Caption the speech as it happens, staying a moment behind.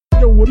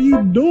What are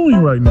you doing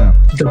right now?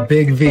 The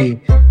big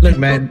V. Look,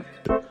 man.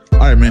 All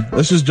right, man.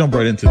 Let's just jump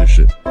right into this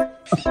shit.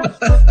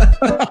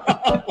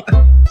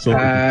 So,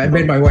 I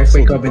made my wife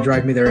wake up and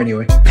drive me there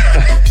anyway.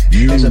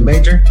 you... ¿Es a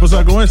major?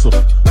 Pasa con eso?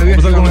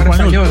 Pasa con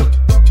español?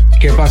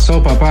 ¿Qué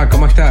pasó, papá?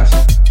 ¿Cómo estás?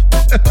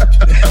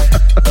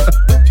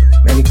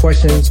 Any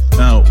questions?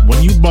 Now,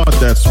 when you bought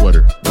that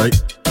sweater, right?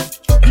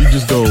 You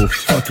just go,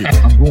 fuck it.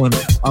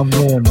 I'm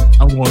going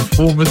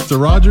full Mr.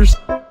 Rogers.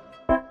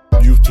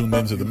 You've tuned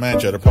into the Man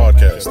Chatter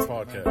Podcast.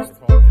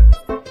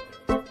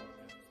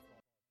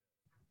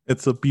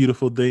 It's a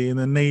beautiful day in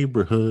the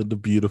neighborhood. A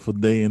beautiful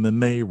day in the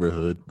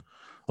neighborhood. I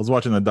was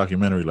watching that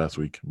documentary last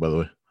week, by the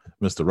way,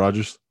 Mr.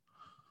 Rogers.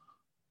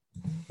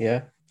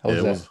 Yeah. How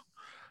was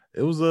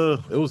that?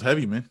 It was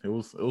heavy, man. It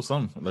was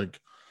something. Like,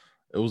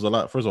 it was a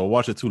lot. First of all, I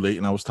watched it too late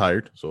and I was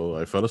tired, so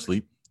I fell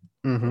asleep.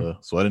 Mm-hmm.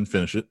 So I didn't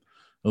finish it.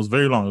 It was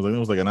very long. It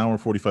was like an hour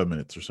and 45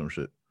 minutes or some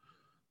shit.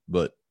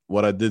 But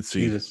what I did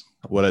see,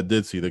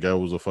 the guy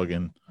was a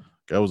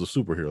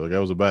superhero. The guy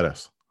was a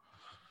badass.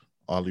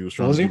 All he was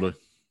trying to do, like,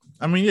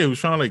 I mean, yeah, he was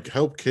trying to like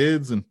help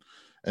kids and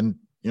you know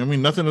what I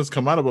mean, nothing has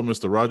come out about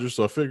Mr. Rogers,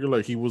 so I figured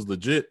like he was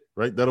legit,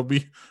 right? That'll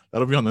be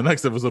on the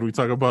next episode. We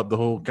talk about the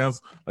whole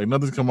council. Like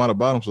nothing's come out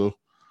about him, so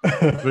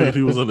I figured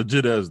he was a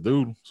legit ass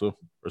dude. So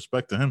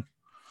respect to him.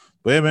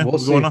 But yeah, man,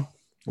 what's going on?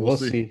 We'll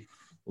see.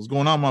 What's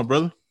going on, my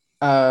brother?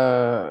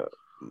 I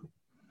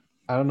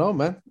don't know,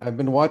 man. I've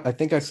been watching. I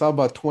think I saw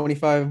about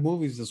 25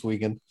 movies this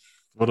weekend.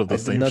 What of the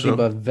same nothing show?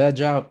 But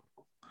veg out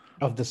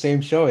of the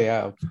same show.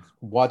 Yeah,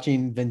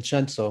 watching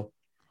Vincenzo.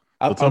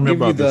 I'll give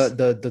you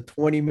the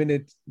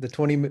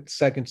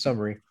 20-second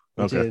summary,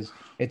 which is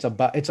it's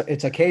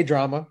a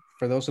K-drama.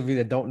 For those of you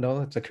that don't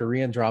know, it's a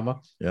Korean drama.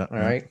 Yeah. All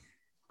right.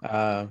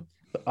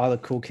 All the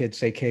cool kids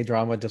say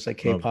K-drama just like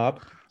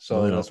K-pop.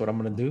 So that's what I'm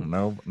gonna do.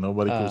 No,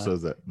 nobody cool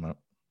says that. No.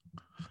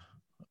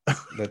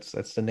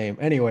 That's the name.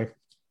 Anyway,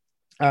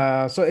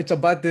 so it's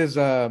about this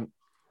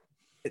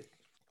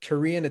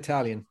Korean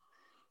Italian.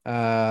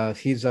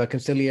 He's a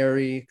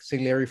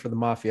consigliere for the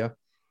mafia.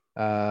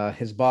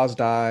 His boss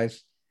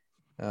dies.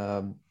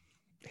 The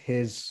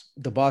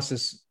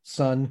boss's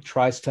son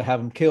tries to have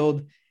him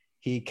killed.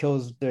 He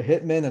kills the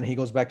hitman and he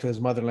goes back to his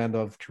motherland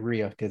of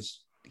Korea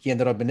because he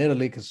ended up in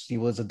Italy because he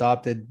was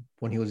adopted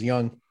when he was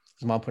young.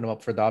 His mom put him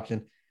up for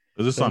adoption.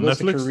 Is this on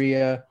Netflix?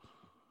 Korea.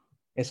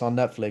 It's on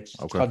Netflix.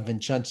 It's called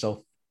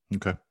Vincenzo.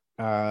 Okay.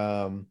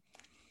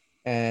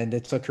 And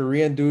it's a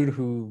Korean dude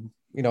who,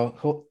 you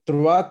know,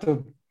 throughout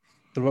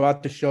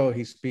the show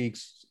he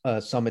speaks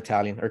some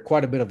Italian, or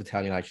quite a bit of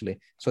Italian actually.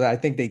 So that I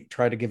think they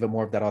try to give it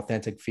more of that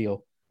authentic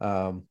feel.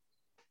 And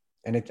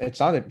it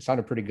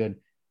sounded pretty good.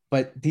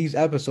 But these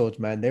episodes,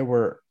 man, they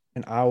were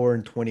an hour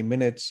and 20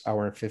 minutes,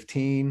 hour and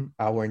 15,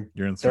 hour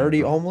and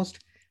 30 almost.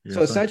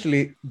 So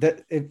essentially,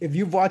 if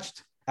you've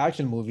watched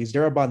action movies,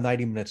 they're about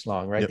 90 minutes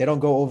long, right? Yep. They don't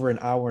go over an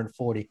hour and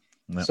 40.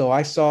 Yep. So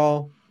I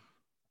saw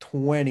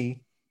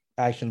 20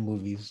 action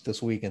movies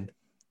this weekend.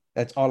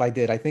 That's all I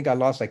did. I think I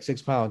lost like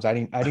 6 pounds. I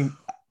didn't.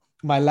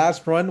 My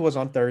last run was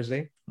on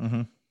Thursday.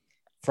 Mm-hmm.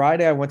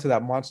 Friday, I went to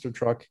that monster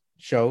truck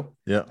show.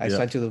 Yeah. I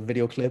sent you the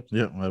video clip.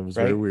 Yeah, that was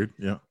very weird.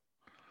 Yeah.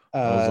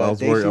 I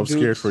was worried. I was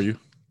scared for you.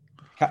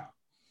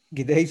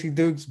 Daisy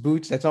Dukes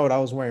boots. That's not what I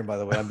was wearing, by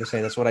the way. I'm just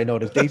saying that's what I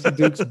noticed. Daisy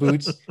Dukes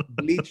boots,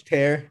 bleached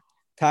hair,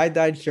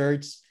 tie-dyed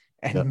shirts,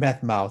 and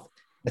meth mouth.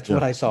 That's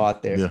what I saw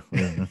out there.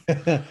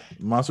 Yeah.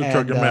 Monster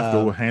truck and meth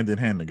go hand in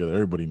hand together.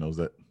 Everybody knows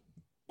that.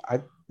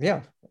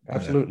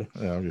 Absolutely.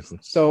 Yeah, obviously.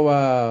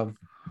 So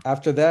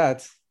after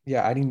that,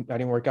 I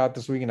didn't work out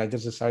this week, and I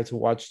just decided to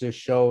watch this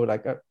show.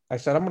 Like I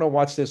said, I'm gonna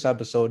watch this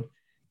episode,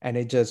 and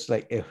it just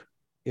like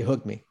it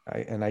hooked me.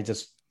 I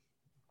just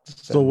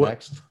said, so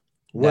what?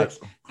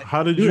 Next.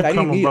 How did you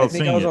come about? I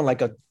think I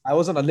was I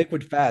was on a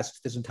liquid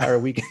fast this entire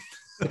weekend.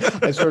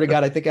 I swear to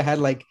God, I think I had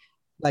like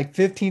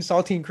 15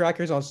 saltine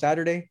crackers on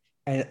Saturday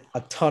and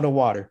a ton of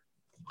water.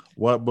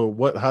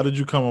 How did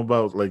you come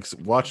about like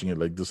watching it?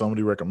 Like, did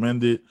somebody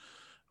recommend it?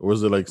 Or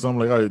was it like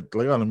something like,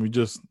 let me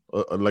just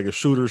like a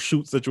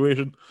shoot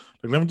situation?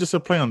 Like, let me just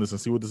hit play on this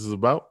and see what this is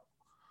about.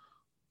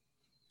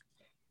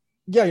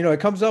 Yeah, you know,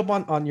 it comes up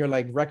on your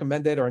like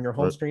recommended or on your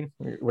home screen,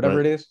 whatever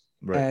it is.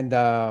 Right.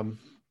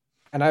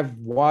 And I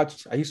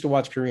used to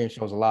watch Korean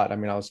shows a lot. I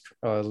mean, I was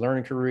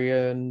learning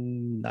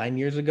Korean 9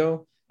 years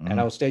ago, and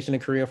I was stationed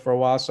in Korea for a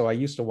while. So I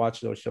used to watch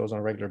those shows on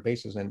a regular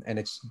basis, and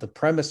the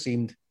premise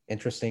seemed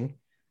interesting.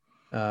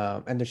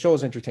 And the show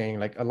is entertaining.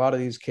 Like a lot of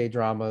these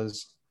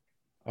K-dramas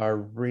are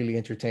really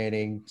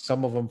entertaining.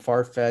 Some of them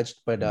far-fetched,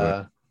 but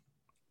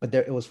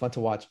it was fun to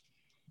watch.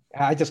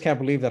 I just can't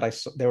believe that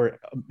they were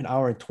an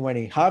hour and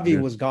 20.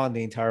 Javi was gone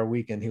the entire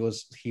weekend. He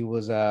was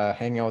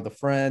hanging out with a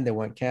friend. They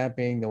went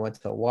camping. They went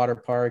to a water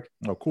park.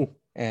 Oh, cool.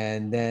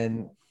 And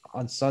then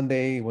on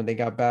Sunday, when they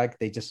got back,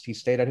 he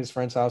stayed at his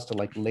friend's house till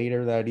like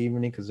later that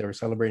evening because they were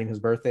celebrating his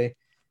birthday.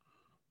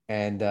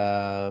 And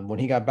when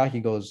he got back,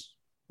 he goes,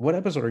 "What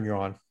episode are you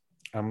on?"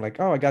 I'm like,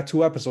 "Oh, I got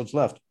 2 episodes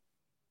left."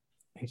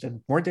 He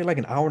said, "Weren't they like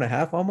an hour and a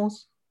half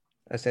almost?"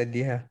 I said,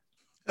 "Yeah."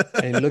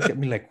 And he looked at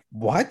me like,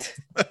 "What?"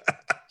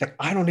 Like,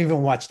 I don't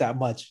even watch that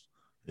much.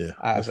 Yeah,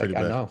 I that's was pretty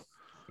like, I bad. know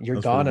you're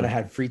That's pretty gone, and I bad.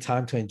 had free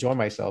time to enjoy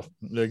myself.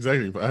 Yeah,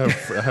 exactly.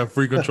 I have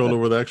free control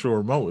over the actual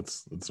remote.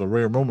 It's a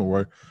rare moment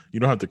where you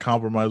don't have to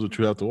compromise what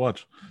you have to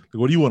watch.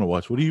 Like, what do you want to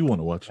watch? What do you want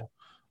to watch?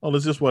 Oh,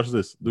 let's just watch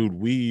this,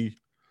 dude.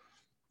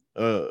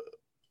 Uh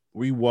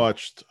we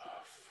watched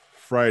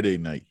Friday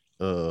night.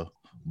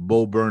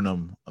 Bo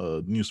Burnham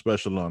new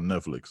special on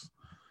Netflix.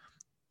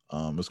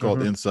 It's called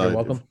You're Inside.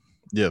 welcome.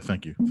 Yeah,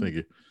 thank you, thank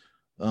you.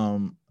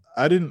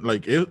 I didn't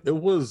like it. It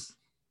was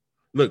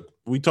look.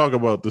 We talk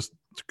about this.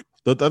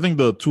 I think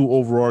the two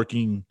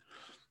overarching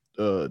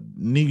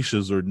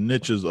niches or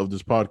niches of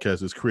this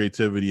podcast is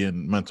creativity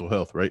and mental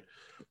health, right?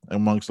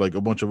 Amongst like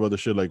a bunch of other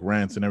shit like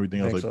rants and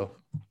everything I else, think so.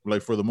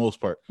 like for the most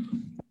part,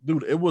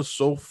 dude, it was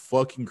so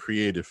fucking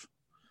creative.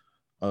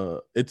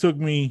 It took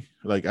me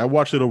like I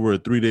watched it over a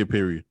 3-day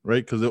period,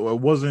 right? Because it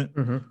wasn't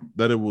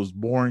that it was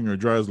boring or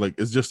dry. It's like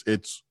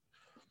it's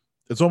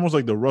almost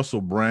like the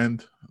Russell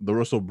branding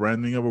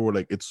of it, where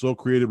like it's so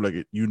creative,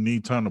 like you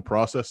need time to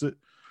process it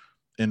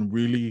and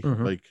really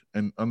like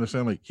and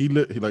understand. Like he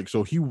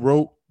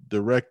wrote,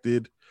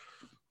 directed,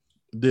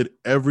 did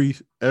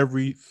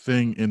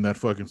everything in that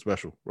fucking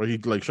special, right? He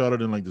like shot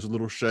it in like this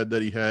little shed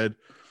that he had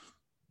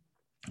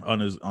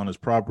on his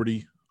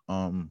property,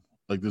 um,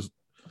 like this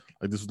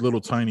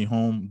little tiny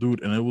home,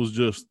 dude, and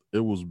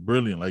it was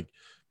brilliant. Like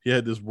he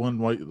had this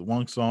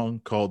one song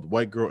called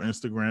 "White Girl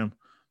Instagram"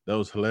 that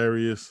was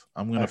hilarious.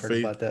 I heard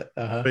about that.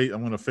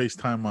 I'm gonna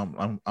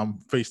FaceTime. I'm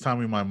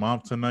FaceTiming my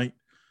mom tonight.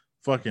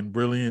 Fucking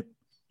brilliant.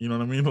 You know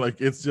what I mean?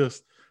 Like it's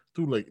just,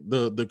 dude, like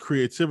the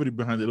creativity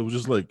behind it. It was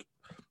just like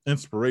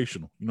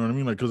inspirational. You know what I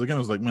mean? Like because again, I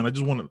was like, man, I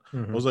just wanted.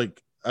 I was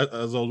like,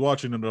 as I was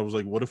watching it, I was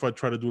like, what if I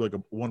try to do like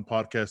one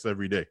podcast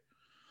every day?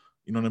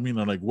 You know what I mean?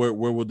 And like where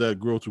would that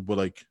grow to? But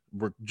like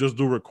just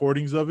do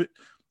recordings of it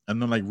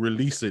and then like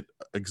release it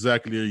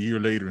exactly a year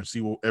later and see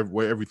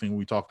where everything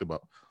we talked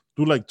about.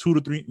 Do like 2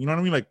 to 3, you know what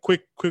I mean? Like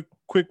quick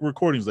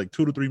recordings, like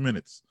 2 to 3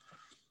 minutes,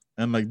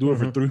 and like do it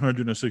for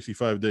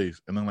 365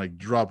 days, and then like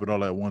drop it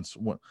all at once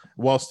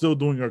while still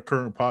doing our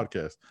current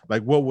podcast.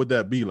 Like, what would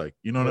that be like?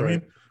 You know what I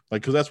mean?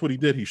 Like, because that's what he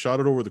did. He shot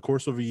it over the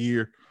course of a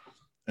year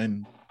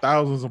and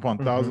thousands upon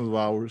thousands of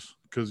hours.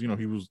 Because he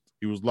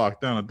was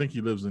locked down. I think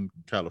he lives in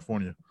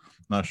California.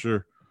 Not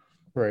sure.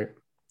 Right.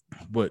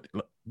 But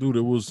dude,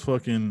 it was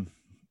fucking.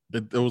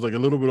 It was like a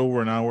little bit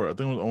over an hour. I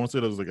think I want to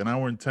say it was like an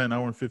hour and 10,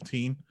 hour and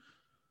 15,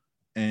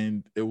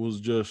 and it was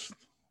just.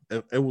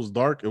 It was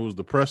dark. It was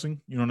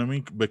depressing. You know what I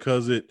mean?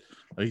 Because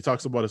he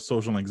talks about his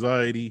social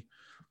anxiety.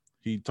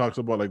 He talks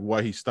about like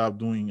why he stopped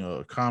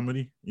doing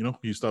comedy.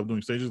 He stopped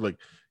doing stages. Like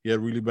he had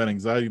really bad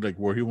anxiety, like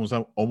where he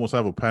almost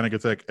have a panic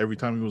attack every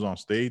time he was on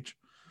stage.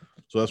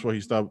 So that's why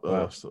he stopped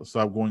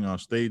going on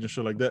stage and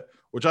shit like that.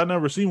 Which I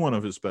never seen one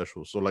of his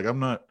specials. So like I'm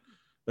not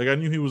like I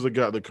knew he was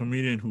the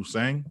comedian who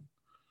sang,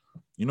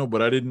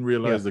 but I didn't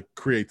realize the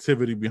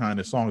creativity behind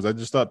his songs. I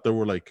just thought they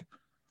were like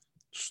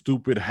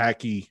stupid,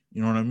 hacky,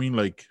 you know what I mean?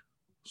 Like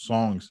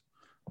songs.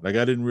 Like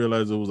I didn't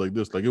realize it was like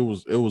this. Like it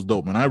was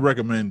dope. And I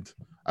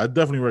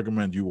definitely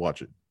recommend you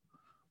watch it.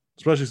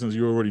 Especially since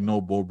you already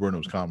know Bo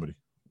Burnham's comedy.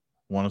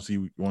 Want to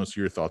see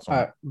your thoughts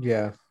on it?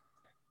 Yeah.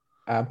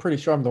 I'm pretty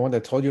sure I'm the one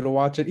that told you to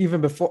watch it.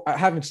 Even before I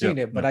haven't seen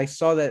it, but I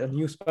saw that a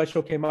new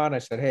special came out. And I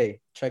said,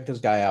 "Hey, check this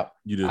guy out."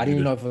 You did. I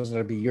didn't know if it was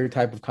going to be your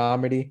type of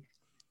comedy,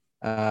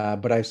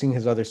 but I've seen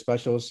his other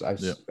specials.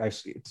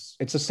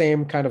 It's the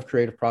same kind of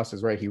creative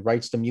process, right? He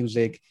writes the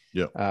music.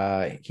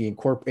 He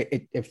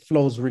incorporate it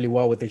flows really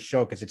well with his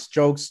show because it's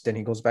jokes. Then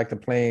he goes back to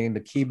playing the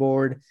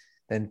keyboard.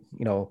 Then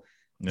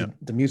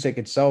the music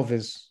itself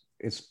is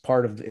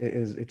part of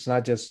it's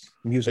not just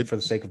music for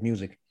the sake of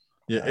music.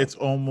 Yeah, it's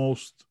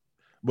almost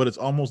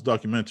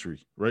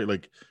documentary, right?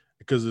 Like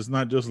because it's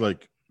not just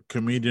like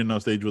comedian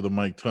on stage with a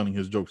mic telling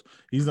his jokes.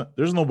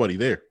 There's nobody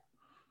there.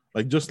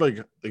 Like just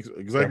like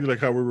exactly like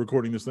how we're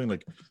recording this thing.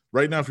 Like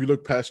right now, if you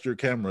look past your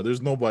camera,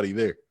 there's nobody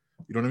there.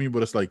 You know what I mean?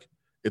 But it's like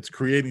it's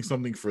creating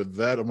something for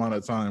that amount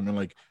of time and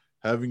like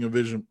having a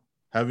vision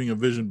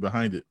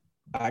behind it.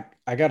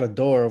 I got a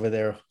door over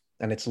there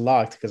and it's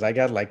locked because I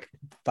got like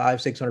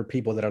 500-600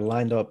 people that are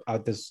lined up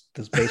out this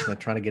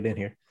basement trying to get in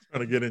here.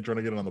 Trying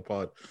to get on the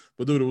pod.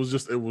 But dude, it was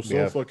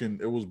so fucking,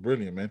 it was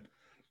brilliant, man.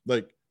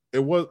 Like it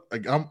was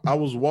like I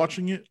was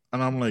watching it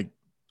and I'm like,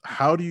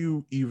 how do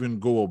you even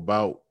go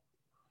about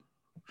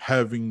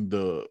having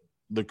the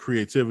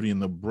creativity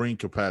and the brain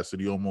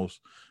capacity almost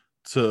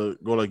to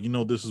go like,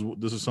 this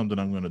is something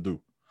I'm gonna do.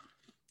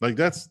 Like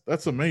that's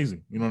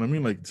amazing. You know what I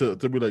mean? Like to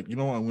be like, I'm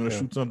gonna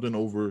shoot something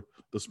over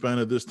the span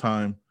of this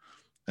time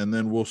and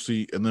then we'll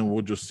see, and then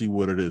we'll just see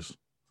what it is.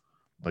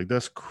 Like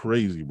that's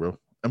crazy, bro.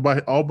 And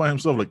all by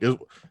himself, like it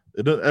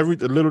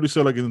literally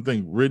said like in the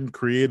thing, written,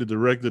 created,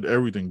 directed,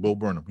 everything. Bo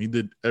Burnham, he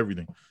did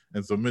everything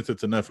and submitted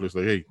to Netflix.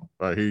 Like, hey,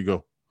 all right, here you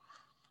go.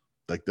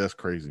 Like that's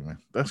crazy, man.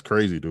 That's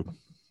crazy, dude.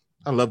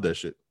 I love that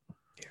shit.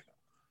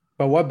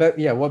 But what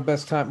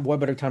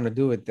better time to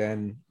do it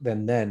than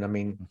then? I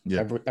mean,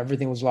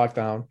 everything was locked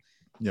down,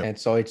 and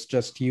so it's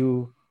just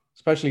you,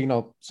 especially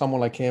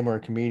someone like him or a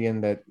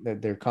comedian that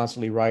they're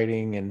constantly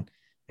writing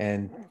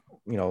and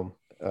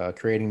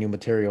creating new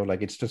material.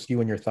 Like it's just you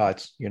and your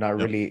thoughts. You're not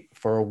really,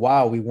 for a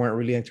while, we weren't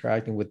really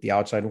interacting with the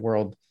outside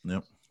world.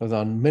 Yep. It was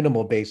on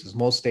minimal basis.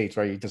 Most states,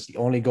 right? You just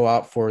only go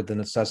out for the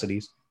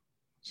necessities.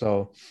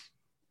 So,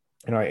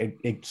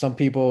 some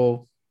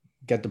people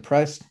get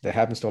depressed. That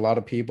happens to a lot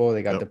of people.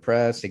 They got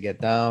depressed. They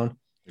get down.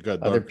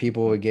 Other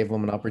people, it gave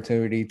them an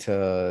opportunity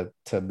to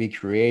be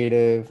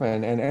creative,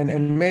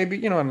 and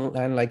maybe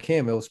and like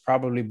him, it was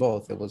probably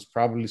both. It was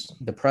probably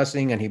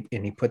depressing, and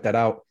he put that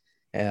out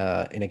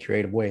in a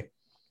creative way.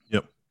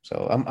 Yep.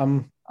 So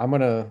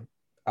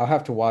I'll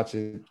have to watch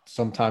it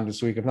sometime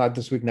this week. If not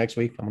this week, next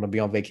week. I'm gonna be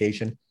on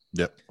vacation.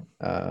 Yep.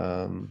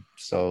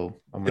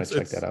 So I'm gonna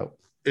check that out.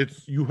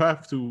 You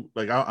have to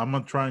I'm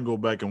gonna try and go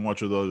back and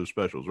watch the other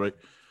specials, right?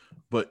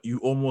 But you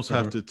almost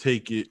have to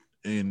take it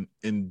in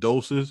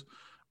doses,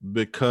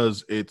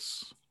 because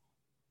it's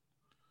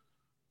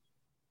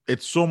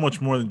so much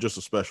more than just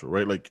a special,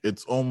 right? Like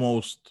it's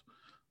almost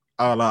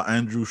a la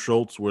Andrew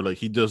Schultz, where like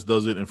he just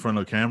does it in front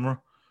of the camera,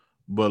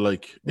 but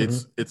like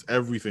it's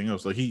everything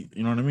else. Like you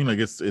know what I mean? Like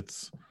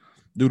it's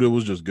dude, it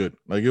was just good.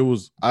 Like it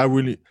was,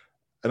 and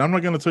I'm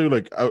not gonna tell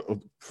you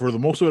for the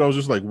most of it, I was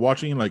just like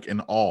watching like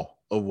in awe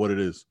of what it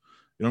is.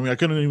 You know what I mean? I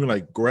couldn't even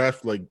like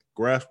grasp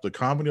the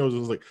comedy. I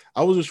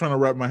was just trying to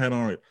wrap my head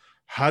on it.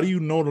 How do you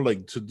know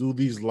to do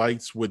these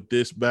lights with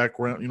this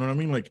background? You know what I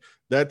mean? Like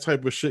that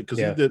type of shit.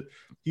 Because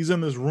he's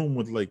in this room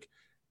with like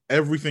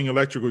everything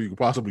electrical you could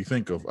possibly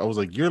think of. I was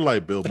like, your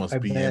light bill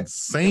must be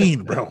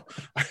insane, bro.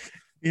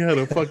 He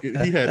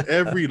had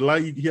every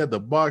light. He had the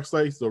box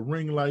lights, the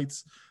ring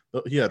lights.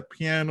 He had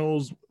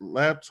pianos,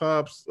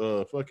 laptops,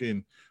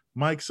 fucking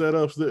mic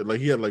setups.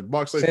 Like he had like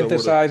box lights,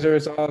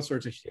 synthesizers, all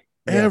sorts of shit.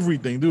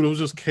 Everything, dude. It was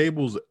just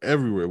cables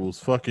everywhere. It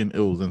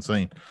was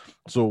insane.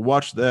 So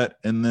watch that,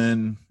 and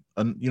then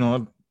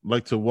I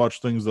like to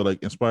watch things that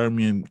like inspire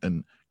me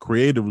and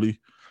creatively.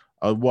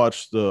 I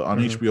watched on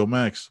HBO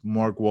Max.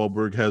 Mark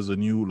Wahlberg has a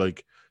new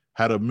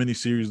had a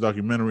mini-series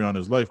documentary on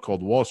his life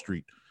called Wall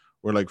Street,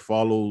 where like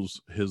follows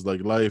his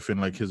like life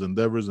and like his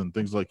endeavors and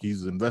things like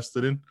he's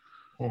invested in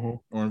or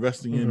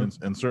investing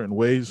in certain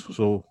ways.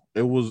 So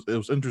it was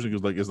interesting.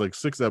 It's like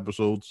 6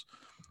 episodes,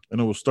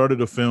 and it was started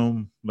to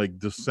film like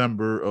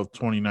December of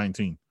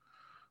 2019,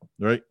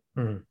 right?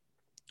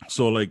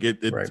 So like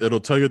it'll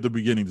tell you at the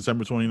beginning,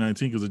 December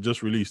 2019, because it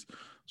just released.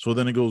 So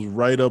then it goes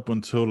right up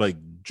until like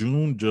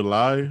June,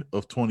 July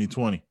of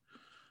 2020.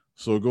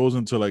 So it goes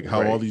into like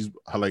how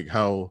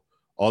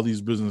all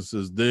these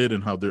businesses did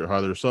and how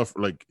they're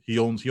suffering. Like he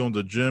owns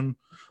a gym.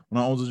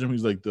 When I owns a gym,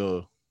 he's like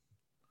the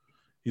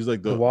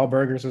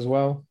Wahlburgers as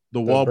well. The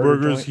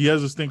Wahlburgers. He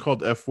has this thing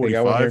called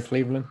F45 here in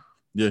Cleveland.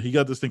 Yeah, he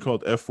got this thing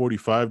called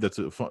F45.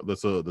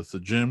 That's a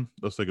gym.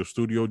 That's like a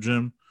studio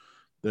gym.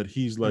 That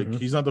he's like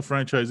he's not the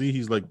franchisee.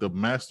 He's like the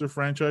master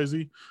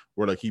franchisee,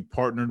 where like he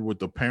partnered with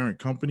the parent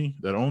company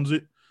that owns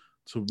it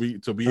to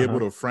be able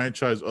to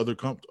franchise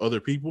other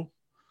people.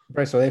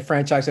 Right. So they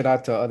franchise it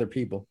out to other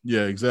people.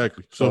 Yeah,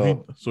 exactly.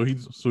 So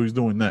he's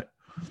doing that.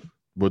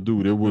 But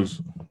dude, it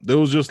was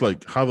just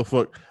like, how the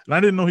fuck? And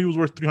I didn't know he was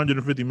worth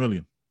 $350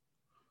 million.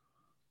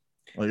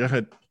 Like I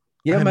had.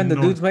 Yeah, man, the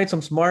dude's made some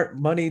smart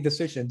money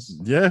decisions.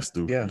 Yes,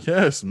 dude. Yeah.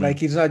 Yes, man. Like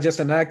he's not just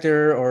an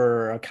actor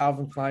or a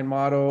Calvin Klein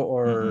model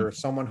or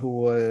someone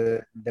who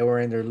they were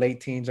in their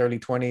late teens, early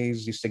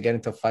 20s, used to get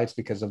into fights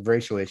because of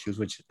racial issues,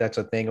 which that's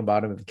a thing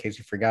about him, in case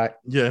you forgot.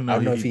 Yeah, no,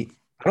 I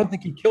don't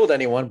think he killed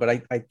anyone, but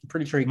I'm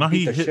pretty sure he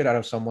beat the shit out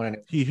of someone.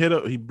 He beat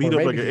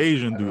up like an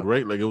Asian dude,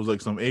 right? Like it was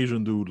like some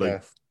Asian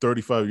dude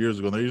 35 years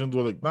ago. And the Asian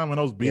dude was like, nah, man,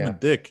 I was beating a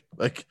dick.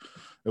 Like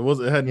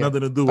it had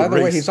nothing to do with race. By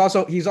the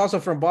way, he's also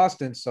from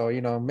Boston, so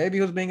maybe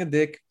he was being a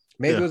dick,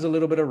 maybe it was a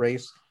little bit of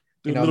race,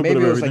 maybe it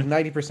was like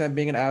 90%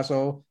 being an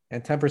asshole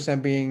and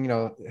 10% being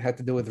had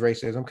to do with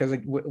racism, because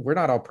like we're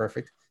not all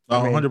perfect.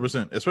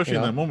 100%, especially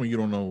in that moment, you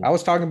don't know. I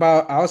talked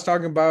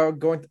about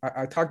going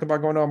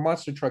to a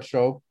monster truck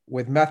show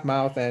with Meth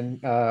Mouth and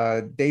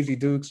Daisy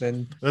Dukes,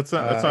 and that's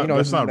not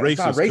racist. Not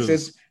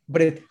racist,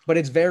 but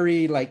it's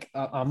very like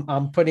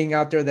I'm putting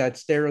out there that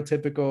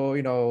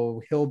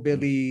stereotypical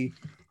hillbilly.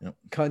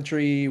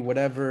 Country,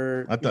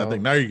 whatever. I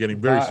think now you're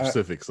getting very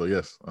specific. So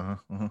yes,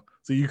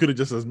 So you could have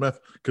just as meth,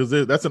 because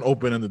that's an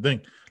open-ended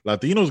thing.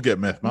 Latinos get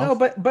meth mouth.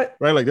 No, but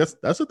right, like that's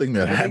the thing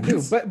that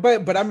happens.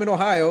 But I'm in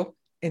Ohio,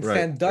 in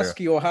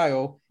Sandusky,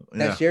 Ohio,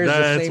 that shares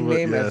the same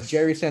name as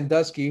Jerry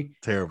Sandusky,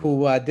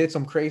 who did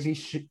some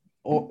crazy,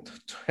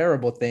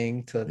 terrible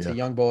thing to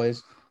young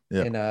boys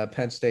in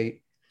Penn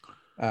State,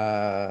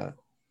 and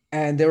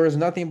there was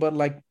nothing but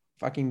like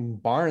fucking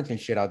barns and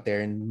shit out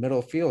there in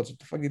middle fields. What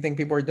the fuck do you think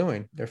people are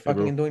doing? They're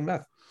fucking doing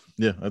meth.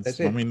 Yeah, that's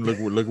it. I mean,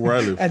 look where I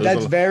live. And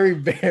that's very,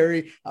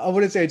 very, I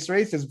wouldn't say it's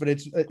racist, but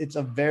it's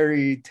a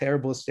very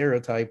terrible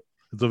stereotype.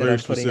 It's a very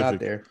specific out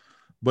there.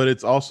 But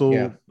it's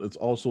also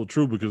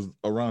true, because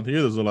around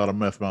here there's a lot of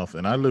meth mouth,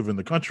 and I live in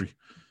the country.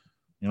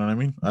 You know what I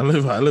mean? I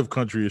live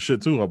country as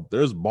shit too.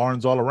 There's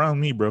barns all around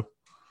me, bro.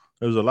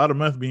 There's a lot of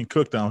meth being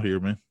cooked down here,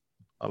 man.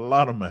 A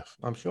lot of meth.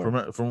 I'm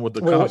sure. From what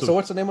the cops. So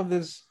what's the name of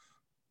this?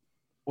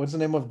 what's the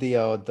name of the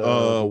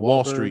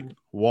Wall Street. Wahlberg?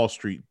 Wall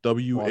Street.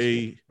 Wall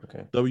Street.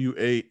 Okay.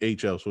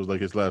 WAHL. So it's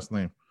like his last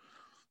name.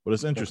 But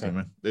it's interesting, Okay.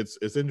 man.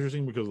 It's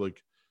interesting because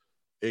like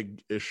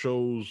it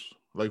shows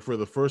like for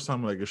the first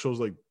time, like it shows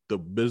like the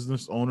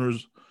business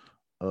owners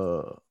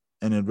uh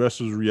and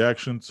investors'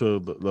 reaction to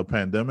the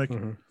pandemic.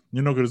 Mm-hmm.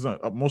 You know, because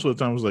most of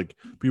the time it was like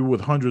people with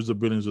hundreds of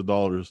billions of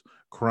dollars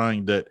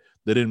crying that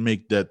they didn't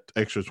make that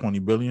extra 20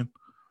 billion.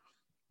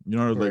 You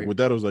know, like Right. with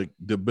that, it was like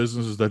the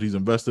businesses that he's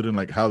invested in,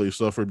 like how they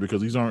suffered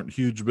because these aren't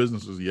huge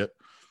businesses yet.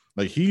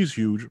 Like he's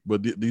huge,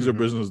 but these are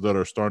businesses that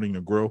are starting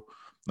to grow.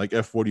 Like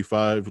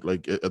F45,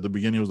 like at the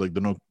beginning, it was like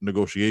the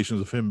negotiations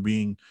of him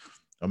being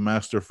a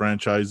master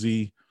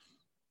franchisee.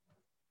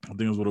 I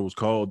think is what it was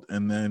called.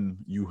 And then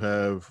you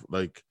have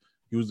like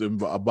he was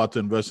about to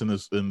invest in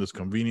this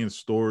convenience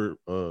store,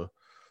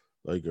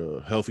 like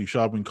a healthy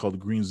shopping called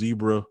Green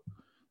Zebra,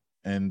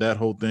 and that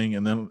whole thing.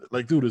 And then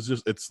like, dude,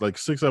 it's like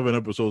 6-7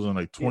 episodes in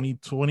like 20,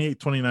 28,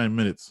 29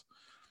 minutes,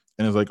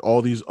 and it's like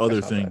all these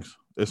other things.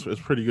 It's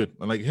pretty good.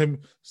 And like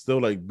him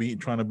still like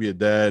trying to be a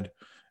dad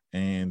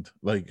and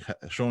like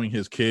showing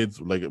his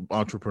kids like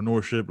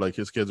entrepreneurship. Like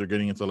his kids are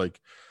getting into like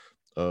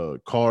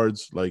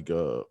cards, like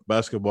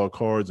basketball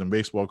cards and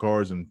baseball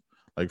cards, and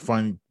like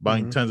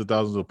buying tens of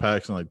thousands of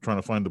packs and like trying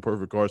to find the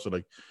perfect cards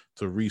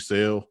to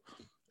resale.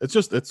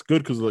 It's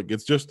good because like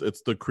it's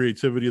the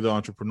creativity, the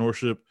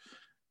entrepreneurship,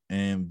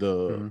 and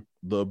the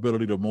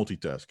ability to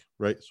multitask,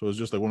 right? So it's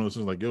just like one of those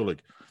things like, yo,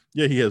 like,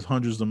 yeah, he has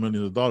hundreds of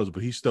millions of dollars,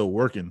 but he's still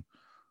working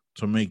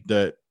to make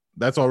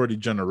that's already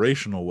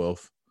generational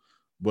wealth,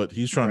 but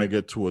he's trying to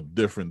get to a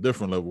different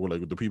level, like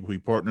with the people he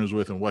partners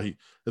with and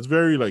it's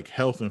very like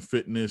health and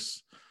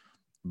fitness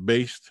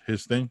based,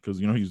 his thing,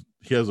 because you know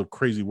he has a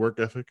crazy work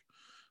ethic.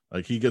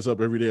 Like he gets up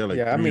every day at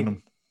like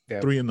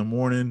 3 in the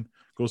morning,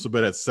 goes to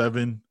bed at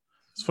 7.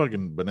 It's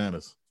fucking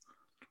bananas.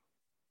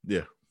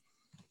 Yeah.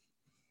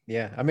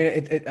 Yeah, I mean,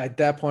 it at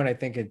that point, I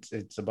think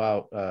it's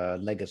about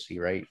legacy,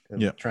 right?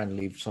 And trying to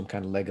leave some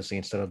kind of legacy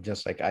instead of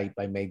just like I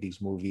made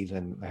these movies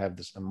and I have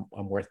this, I'm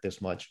worth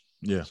this much.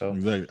 Yeah, so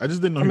exactly. I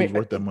just didn't know he was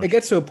worth that much. It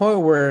gets to a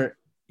point where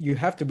you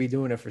have to be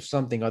doing it for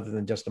something other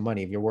than just the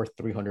money. If you're worth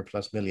 300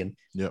 plus million,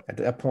 at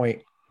that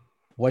point,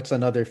 what's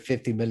another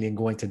 50 million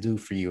going to do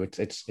for you?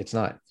 It's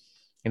not.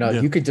 You know,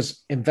 you could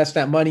just invest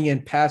that money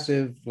in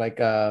passive like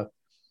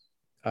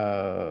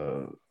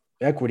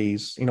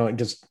equities. You know, and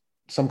just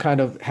some kind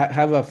of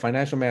have a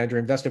financial manager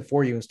invest it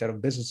for you instead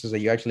of businesses that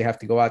you actually have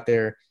to go out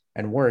there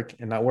and work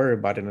and not worry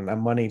about it. And that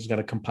money is going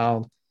to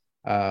compound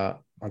on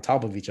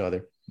top of each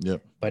other. Yeah.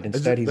 But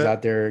instead, he's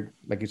out there,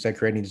 like you said,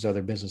 creating these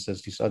other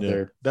businesses, these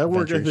other that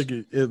work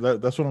ventures.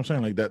 ethic. That's what I'm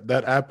saying. Like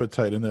that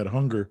appetite and that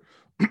hunger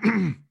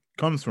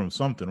comes from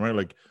something, right?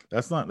 Like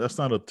that's not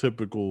a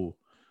typical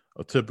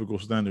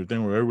standard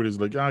thing where everybody's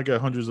like, I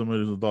got hundreds of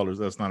millions of dollars.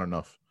 That's not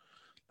enough.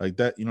 Like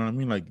that, you know what I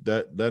mean? Like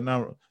that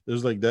now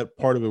there's like that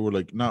part of it where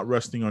like not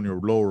resting on your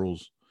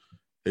laurels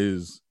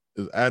is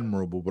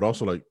admirable, but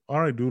also like, all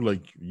right, dude,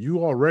 like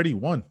you already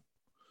won.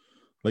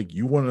 Like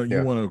you want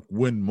to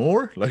win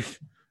more? Like,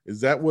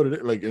 is that what it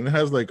is? Like, and it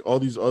has like all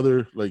these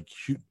other like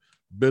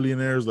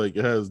billionaires. Like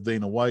it has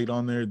Dana White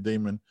on there,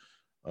 Damon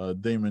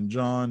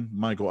John,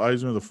 Michael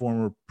Eisner, the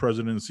former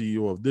president and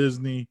CEO of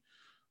Disney.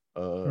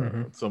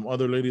 Some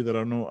other lady that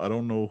I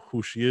don't know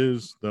who she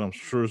is, that I'm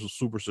sure is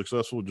super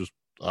successful. Just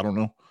I don't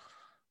know,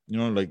 you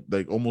know,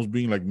 like almost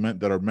being like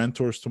that are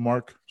mentors to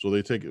Mark. So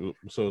they take it.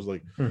 So it's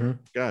like,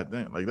 God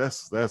damn, like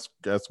that's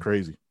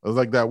crazy. I was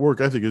like, that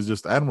work ethic is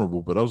just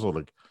admirable, but also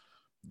like,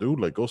 dude,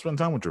 like go spend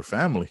time with your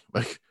family.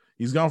 Like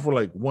he's gone for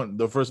like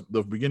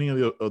the beginning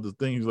of the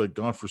thing. He's like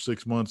gone for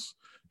 6 months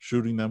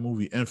shooting that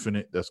movie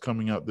Infinite that's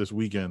coming out this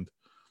weekend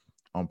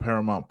on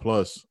Paramount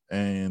Plus,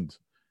 and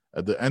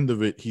at the end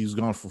of it, he's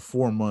gone for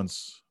 4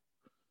 months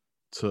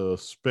to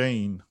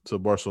Spain, to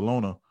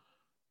Barcelona,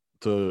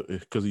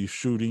 because he's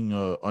shooting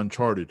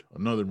Uncharted,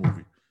 another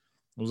movie.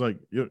 I was like,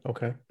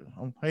 okay,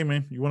 hey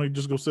man, you want to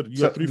just go sit? You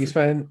got 3. You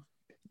spend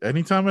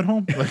anytime at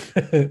home,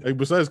 like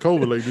besides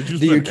COVID, like did you?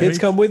 Do your kids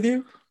come with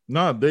you?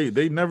 No,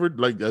 they never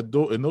like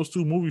in those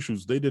 2 movie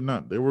shoots. They did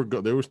not. They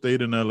were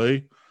stayed in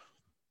LA,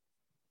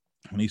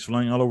 and he's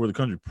flying all over the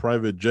country,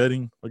 private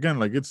jetting. Again,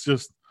 like it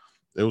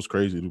was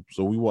crazy.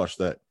 So we watched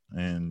that,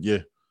 and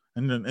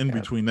and then in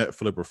between that,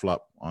 flip or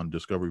flop on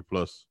Discovery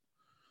Plus,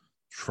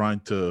 trying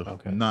to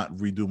not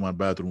redo my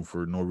bathroom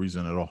for no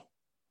reason at all.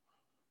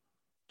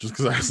 Just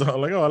because I saw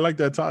like, oh, I like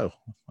that tile.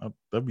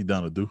 That'd be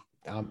down to do.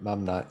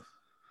 I'm not.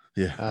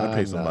 Yeah, I'd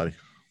pay somebody.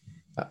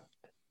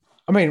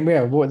 I mean,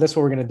 yeah, that's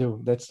what we're gonna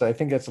do. I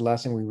think that's the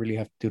last thing we really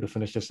have to do to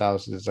finish this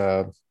house is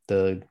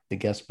the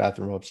guest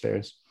bathroom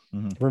upstairs.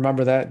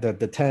 Remember that the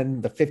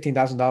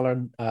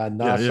 $15,000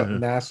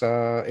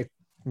 NASA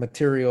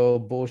material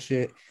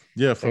bullshit.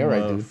 Yeah,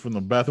 from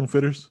the bathroom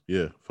fitters.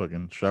 Yeah,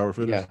 fucking shower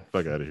fitters. Yeah,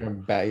 fuck out of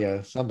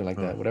here. Something like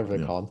that. Whatever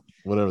they're called.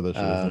 Whatever that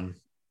shit is.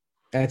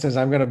 And since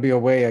I'm gonna be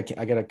away, I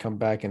got to come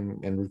back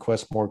and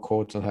request more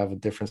quotes and have a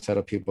different set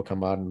of people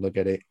come out and look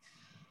at it.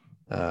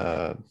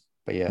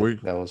 But yeah,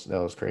 that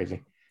was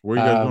crazy. Where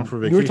you guys going for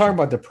vacation? You were talking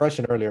about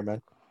depression earlier,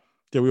 man.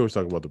 Yeah, we always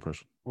talk about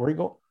depression. Where you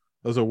go?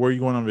 So where are you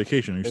going on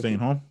vacation? Are you staying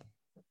home?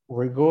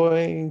 We're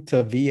going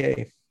to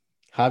VA.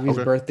 Javi's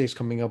Okay. birthday's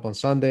coming up on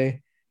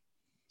Sunday.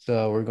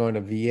 So we're going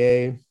to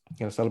VA,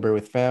 gonna celebrate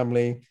with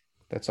family.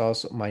 That's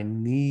also my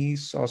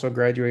niece also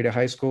graduated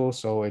high school.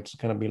 So it's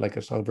gonna be like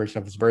a celebration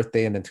of his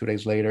birthday. And then 2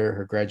 days later,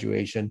 her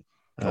graduation.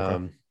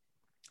 Okay.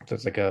 So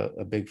it's like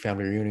a big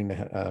family reunion.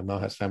 Mel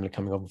has family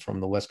coming over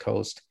from the West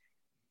Coast.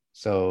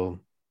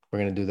 So we're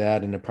gonna do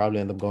that. And then probably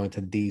end up going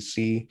to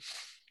DC.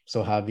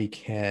 So Javi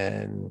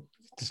can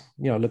just,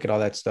 look at all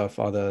that stuff,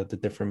 all the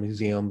different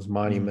museums,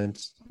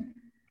 monuments.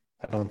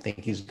 I don't think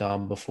he's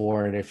gone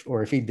before, and if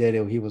he did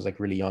it, he was like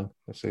really young,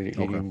 so he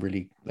didn't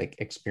really like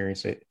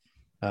experience it.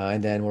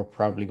 And then we're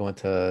probably going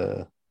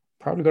to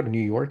go to New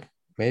York,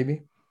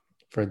 maybe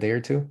for a day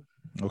or two.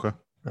 Okay.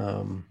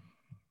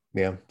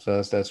 Yeah.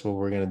 So that's what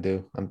we're gonna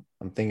do. I'm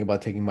thinking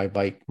about taking my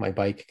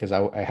bike because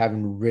I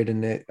haven't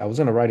ridden it. I was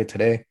gonna ride it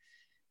today,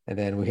 and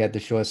then we had the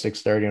show at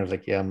 6:30, and I was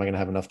like, yeah, I'm not gonna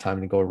have enough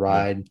time to go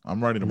ride. Yeah,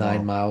 I'm riding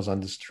 9 miles on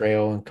this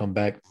trail and come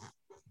back.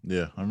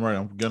 Yeah, I'm right.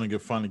 I'm gonna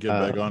finally get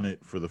back on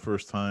it for the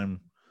first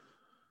time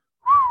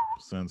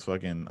since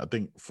fucking, I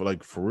think for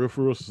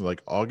real since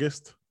like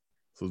August.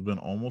 So it's been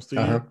almost a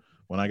year.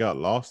 When I got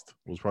lost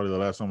was probably the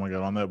last time I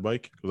got on that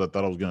bike because I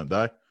thought I was gonna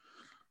die.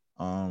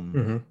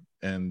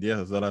 And yeah,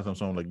 it's the last time.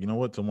 So I'm like, you know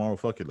what? Tomorrow,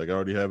 fuck it. Like I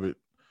already have it.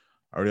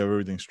 I already have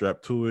everything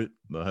strapped to it.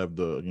 I have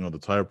the the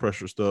tire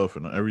pressure stuff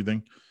and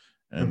everything,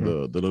 and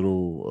the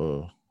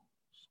little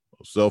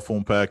cell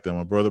phone pack that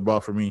my brother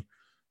bought for me.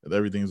 And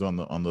everything's on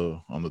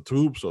the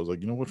tube. So I was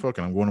like, you know what?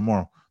 Fucking, I'm going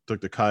tomorrow. Took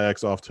the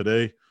kayaks off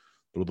today.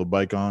 Threw the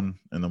bike on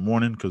in the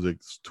morning because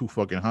it's too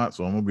fucking hot.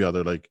 So I'm gonna be out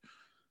there like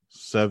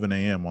 7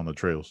 a.m. on the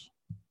trails,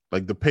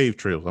 like the paved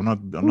trails. I'm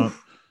not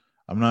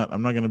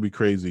gonna be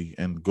crazy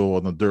and go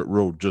on the dirt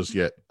road just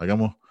yet. Like I'm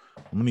gonna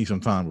need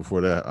some time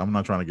before that. I'm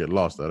not trying to get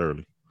lost that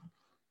early.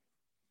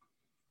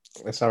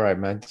 It's all right,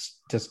 man.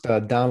 Just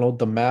download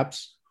the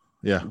maps.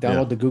 Yeah.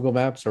 Download the Google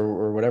Maps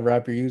or whatever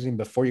app you're using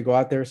before you go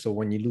out there. So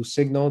when you lose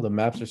signal, the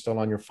maps are still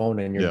on your phone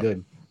and you're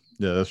good.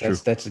 Yeah, that's true.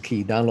 That's the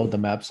key. Download the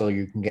map so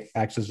you can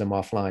access them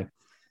offline.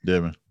 Yeah,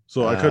 man.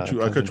 So I cut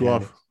you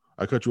off.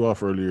 I cut you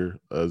off earlier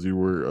as you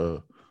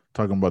were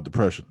talking about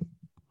depression.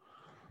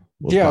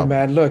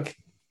 Man. Look,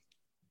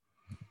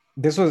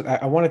 this was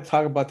I wanted to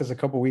talk about this a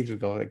couple weeks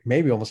ago, like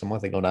maybe almost a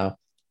month ago now.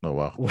 Oh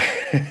wow.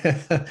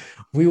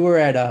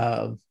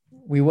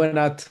 We went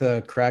out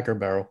to Cracker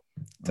Barrel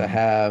to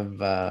have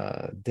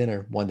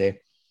dinner one day,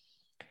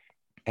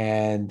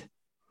 and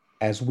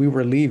as we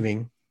were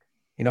leaving,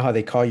 you know how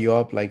they call you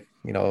up, like,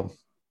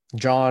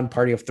 John,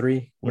 party of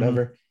three,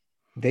 whatever.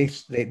 They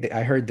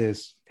I heard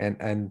this,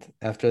 and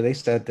after they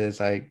said this,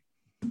 I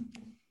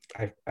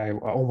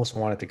almost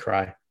wanted to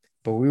cry.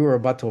 But we were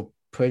about to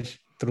push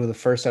through the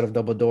first set of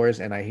double doors,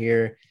 and I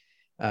hear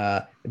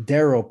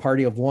Darrel,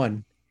 party of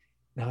one,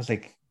 and I was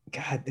like,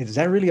 God, is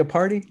that really a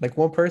party? Like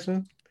one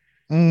person?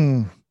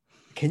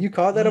 Can you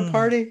call that a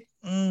party?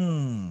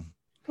 Come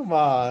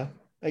on,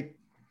 like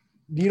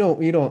you don't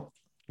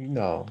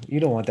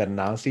want that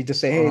announced. You just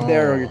say, hey,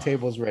 Darrel, your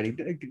table's ready.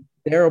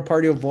 Darrel,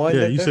 party of one.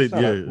 Yeah, you say,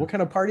 yeah. What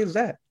kind of party is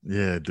that?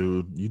 Yeah,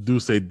 dude, you do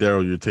say,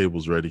 Darrel, your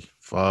table's ready.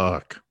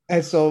 Fuck.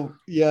 And so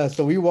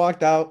we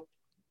walked out,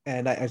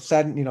 and I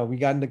sat. We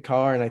got in the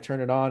car, and I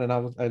turned it on, and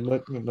I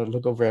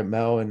look over at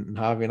Mel and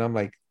Javi, and I'm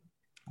like,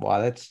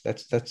 wow, that's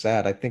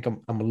sad. I think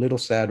I'm a little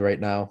sad right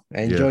now.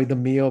 I enjoyed the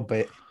meal,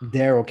 but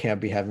Darrel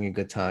can't be having a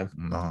good time.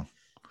 No.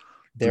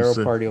 Darrel,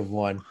 party of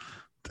one.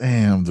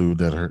 Damn, dude,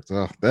 that hurts.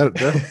 Oh, that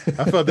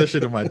I felt that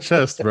shit in my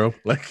chest, bro.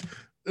 Like,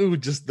 it was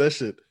just that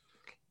shit.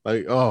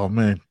 Like, oh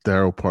man,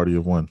 Darrel, party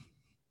of one.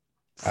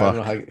 Fuck. I don't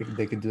know how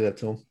they could do that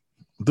to him,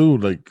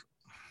 dude. Like,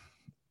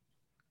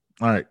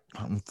 all right,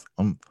 I'm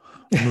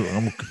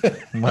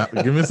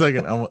give me a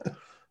second.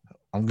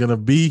 I'm gonna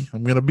be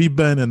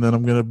Ben, and then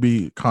I'm gonna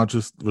be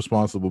conscious,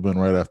 responsible Ben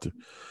right after.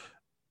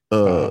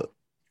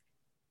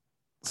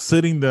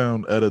 Sitting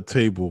down at a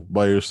table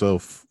by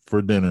yourself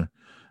for dinner.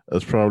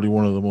 That's probably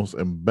one of the most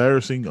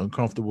embarrassing,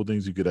 uncomfortable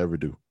things you could ever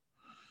do.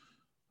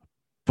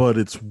 But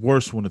it's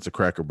worse when it's a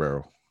Cracker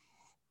Barrel,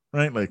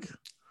 right? Like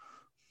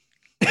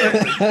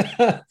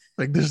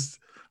this,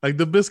 like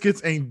the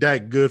biscuits ain't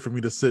that good for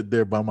me to sit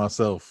there by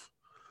myself.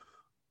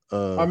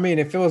 I mean,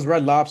 if it was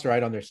Red Lobster,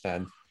 I'd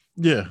understand.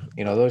 Yeah,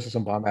 those are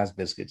some bomb ass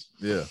biscuits.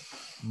 Yeah,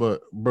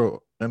 but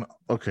bro, and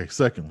okay.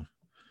 Secondly,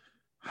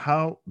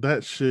 how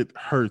that shit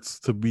hurts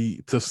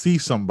to see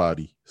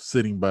somebody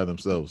sitting by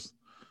themselves.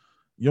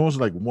 You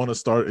almost like want to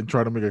start and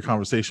try to make a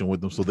conversation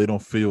with them so they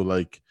don't feel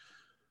like,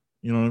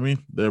 you know what I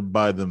mean? They're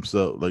by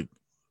themselves. Like,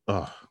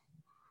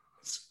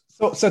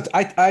 So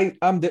I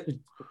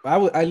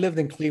lived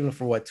in Cleveland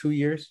for 2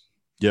 years?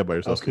 Yeah, by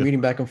yourself. I was commuting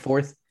back and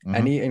forth,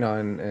 and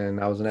and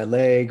I was in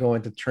LA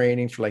going to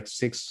training for like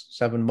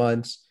 6-7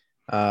 months.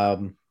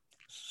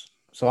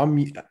 So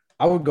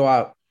I would go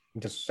out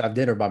and just have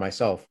dinner by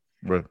myself.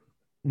 Right.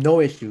 No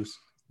issues.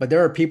 But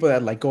there are people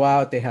that like go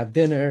out, they have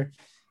dinner.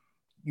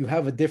 You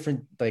have a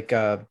different, like,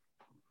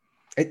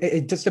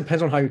 it just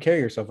depends on how you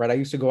carry yourself, right? I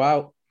used to go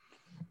out,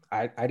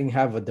 I didn't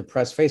have a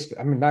depressed face.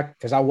 I mean, not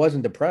because I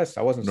wasn't depressed.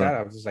 I wasn't sad.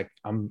 I was just like,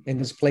 I'm in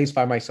this place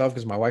by myself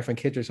because my wife and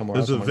kids are somewhere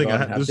else. This is the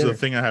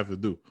thing I have to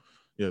do.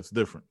 Yeah, it's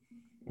different.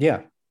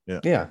 Yeah. Yeah.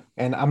 Yeah.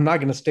 And I'm not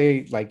gonna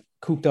stay like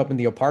cooped up in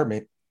the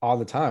apartment all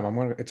the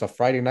time. It's a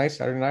Friday night,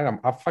 Saturday night.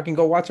 I'll fucking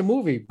go watch a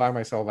movie by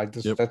myself. Like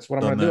this, that's what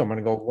I'm gonna do. I'm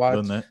gonna go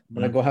watch, I'm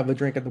gonna go have a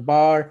drink at the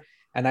bar.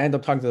 And I end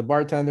up talking to the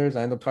bartenders.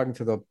 I end up talking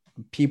to the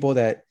people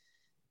that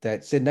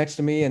sit next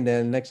to me. And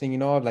then next thing you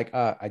know, I'm like,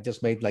 I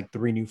just made like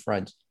 3 new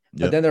friends.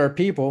 But then there are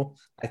people,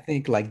 I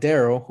think like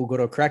Darrel, who go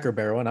to a Cracker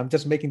Barrel, and I'm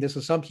just making this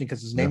assumption because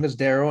his name is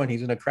Darrel and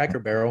he's in a Cracker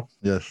Barrel.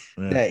 Yes.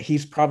 That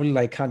he's probably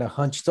like kind of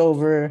hunched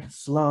over,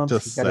 slumped,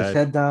 he's got his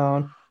head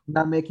down,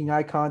 not making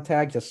eye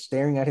contact, just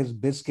staring at his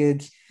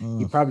biscuits.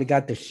 He probably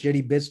got the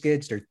shitty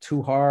biscuits. They're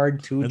too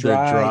hard, too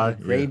dry.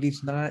 The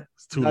gravy's not.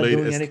 It's too late.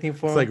 Doing anything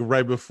for it's like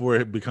right before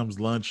it becomes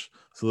lunch.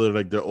 So they're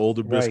like they're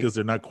older biscuits.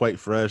 They're not quite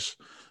fresh.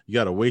 You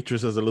got a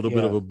waitress as a little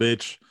bit of a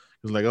bitch.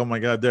 It's like, oh my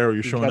God, Darrel,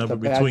 you're showing up in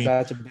between.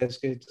 Batch of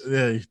biscuits.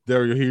 Yeah,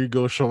 Darrel, here you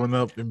go, showing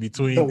up in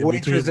between. The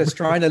waitress is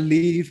trying to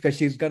leave because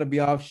she's gonna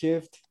be off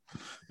shift.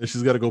 And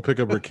she's got to go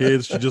pick up her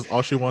kids.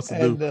 All she wants to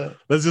do.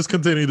 Let's just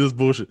continue this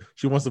bullshit.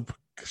 She wants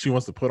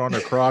to put on her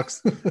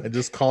Crocs and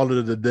just call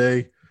it a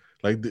day.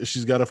 Like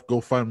she's got to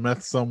go find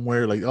meth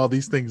somewhere. Like all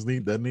these things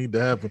need to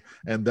happen.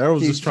 And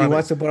Darrel's just trying. She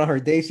wants to put on her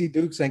Daisy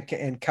Dukes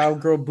and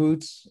cowgirl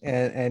boots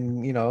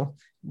and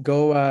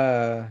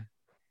go.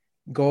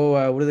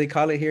 What do they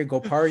call it here?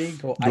 Go party.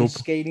 Go ice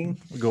skating.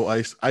 Go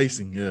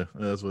icing. Yeah,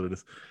 that's what it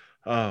is.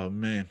 Oh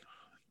man,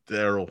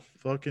 Darrel,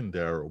 fucking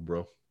Darrel,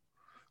 bro.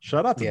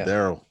 Shout out to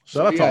Darrel.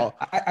 Shout out to all.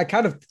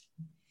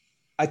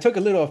 I took a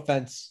little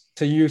offense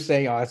to you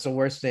saying, "Oh, it's the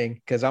worst thing,"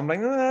 because I'm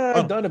like,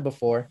 I've done it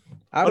before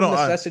out of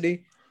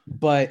necessity.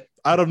 But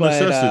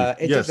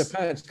it just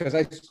depends because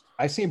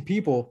I've seen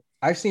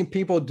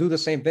people do the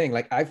same thing.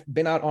 Like I've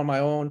been out on my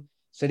own,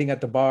 sitting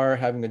at the bar,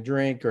 having a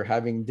drink or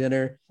having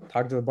dinner,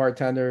 talking to the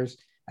bartenders,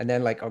 and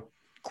then like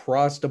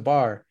across the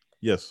bar,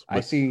 I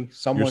see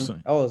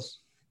someone else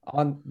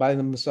on by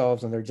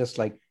themselves, and they're just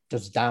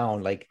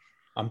down. Like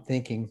I'm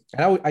thinking,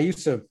 and I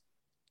used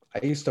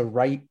to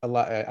write a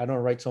lot. I don't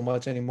write so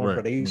much anymore,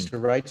 but I used to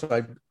write. So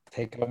I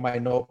take out my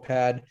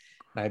notepad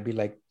and I'd be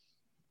like,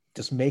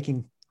 just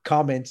making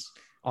comments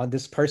on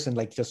this person,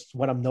 like just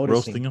what I'm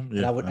noticing.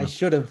 Roasting them. I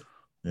should have.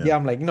 Yeah,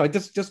 I'm like,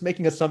 just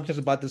making assumptions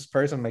about this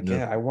person. I'm like,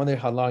 I wonder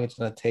how long it's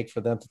gonna take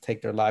for them to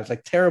take their lives.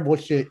 Like terrible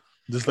shit.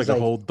 Just like a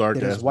whole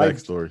dark ass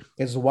backstory.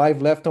 His wife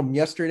left him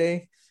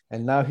yesterday,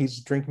 and now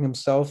he's drinking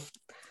himself.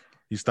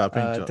 He stopped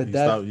paying.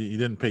 He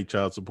didn't pay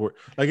child support.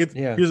 Like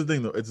here's the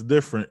thing though, it's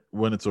different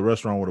when it's a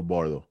restaurant with a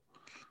bar though.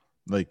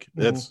 Like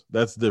that's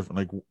different.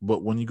 Like,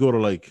 but when you go to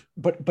like,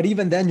 but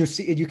even then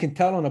you can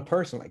tell on a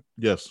person. Like,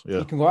 you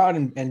can go out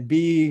and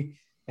be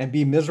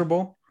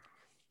miserable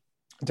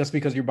just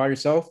because you're by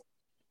yourself.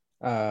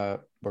 Or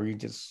you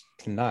just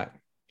cannot.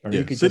 Or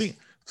you could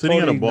sitting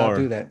at a bar.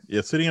 Do that.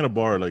 Yeah, sitting at a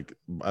bar, like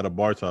at a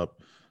bar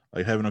top,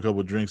 like having a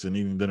couple of drinks and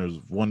eating dinner is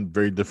one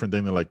very different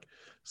thing than like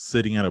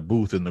sitting at a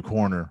booth in the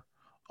corner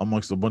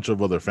amongst a bunch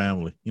of other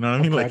family. You know what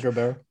I mean? Cracker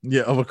Barrel.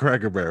 Yeah, of a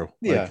Cracker Barrel.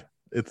 Yeah,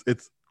 like,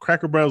 it's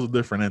Cracker Barrel's a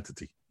different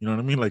entity. You know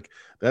what I mean? Like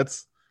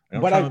that's.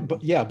 But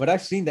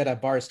I've seen that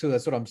at bars too.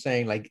 That's what I'm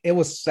saying. Like it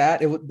was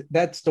sad.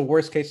 That's the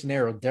worst case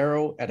scenario.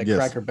 Darrel at a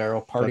Cracker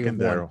Barrel party of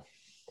one.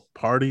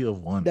 Party of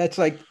one. That's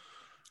like.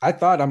 I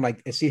thought, I'm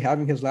like, is he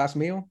having his last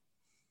meal?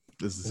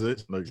 This is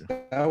it? Like, is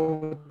that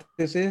what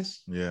this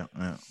is? Yeah.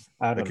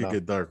 I don't know. It could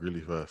get dark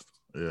really fast.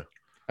 Yeah.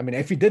 I mean,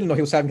 if he didn't know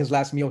he was having his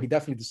last meal, he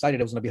definitely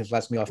decided it was going to be his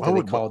last meal after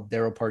they called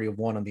Darrel Party of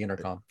One on the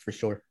intercom, for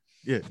sure.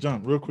 Yeah,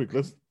 John, real quick,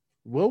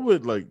 what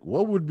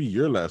would be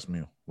your last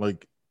meal?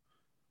 Like,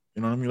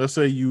 you know what I mean? Let's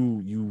say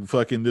you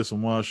fucking did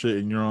some wild shit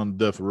and you're on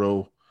death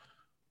row.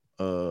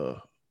 You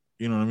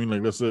know what I mean?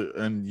 Like, let's say,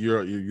 and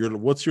you're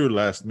what's your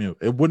last meal?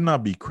 It would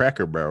not be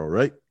Cracker Barrel,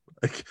 right?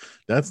 Like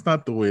that's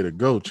not the way to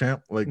go,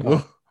 champ. Like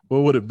no.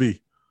 what would it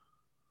be?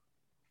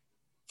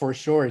 For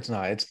sure, it's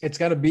not. It's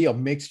got to be a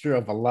mixture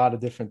of a lot of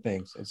different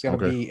things. It's gonna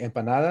be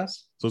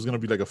empanadas. So it's gonna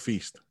be like a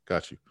feast.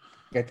 Got you.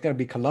 It's gonna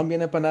be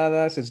Colombian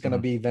empanadas. It's gonna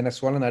be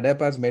Venezuelan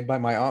arepas made by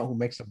my aunt, who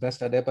makes the best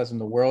arepas in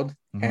the world,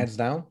 hands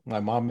down. My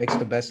mom makes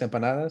the best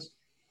empanadas.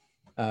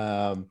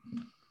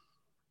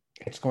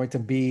 It's going to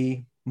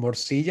be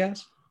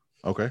morcillas.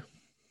 Okay.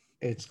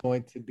 It's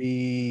going to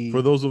be,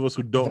 for those of us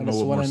who don't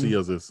know what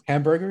morcillas is.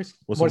 Hamburgers.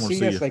 What's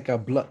morcilla? Is like a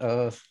blood.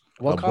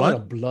 We'll call it a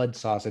blood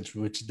sausage,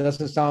 which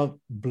doesn't sound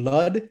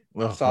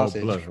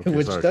sausage, okay,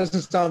 which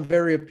doesn't sound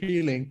very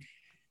appealing.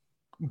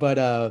 But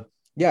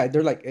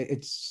they're like,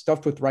 it's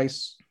stuffed with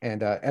rice,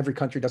 and every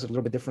country does it a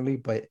little bit differently.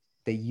 But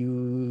they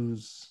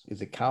use,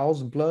 is it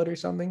cow's blood or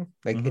something?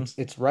 Like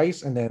it's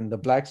rice, and then the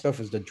black stuff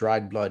is the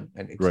dried blood,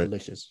 and it's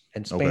delicious.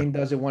 And Spain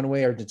does it one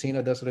way,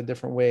 Argentina does it a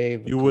different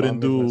way. You wouldn't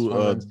do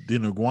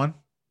dinaguan?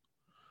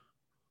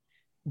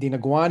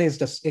 Dinaguan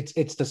is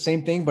it's the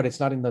same thing, but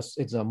it's not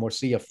it's a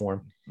morcilla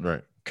form.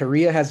 Right.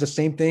 Korea has the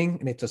same thing,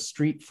 and it's a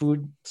street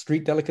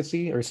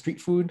delicacy or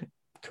street food.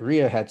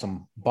 Korea had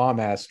some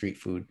bomb ass street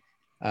food.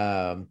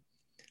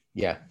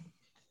 Yeah.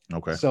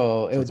 Okay.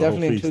 So it would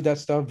definitely include that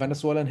stuff.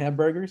 Venezuelan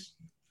hamburgers,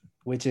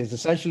 which is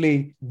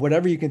essentially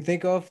whatever you can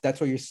think of. That's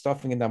what you're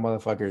stuffing in that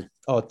motherfucker.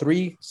 Oh,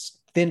 3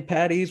 thin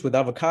patties with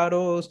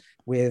avocados,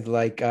 with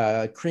like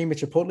cream and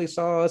chipotle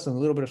sauce and a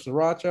little bit of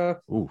sriracha.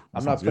 Ooh,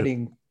 I'm not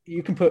putting. Good.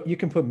 You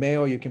can put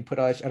mayo. You can put.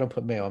 I don't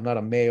put mayo. I'm not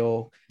a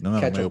mayo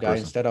ketchup guy.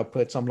 Person. Instead, I'll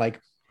put some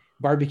like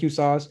barbecue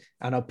sauce,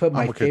 and I'll put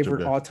my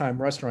favorite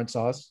all-time restaurant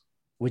sauce,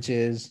 which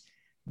is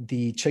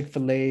the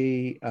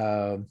Chick-fil-A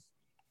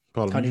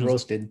honey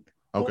roasted.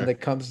 Okay.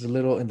 That comes in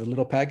the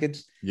little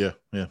package. Yeah.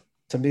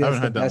 To me, that's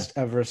the best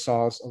ever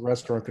sauce a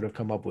restaurant could have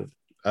come up with.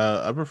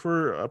 I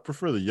prefer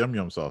the yum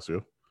yum sauce,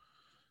 yo.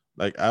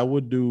 Like I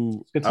would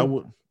do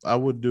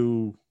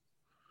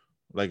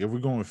like if we're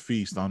going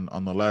feast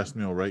on the last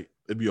meal, right?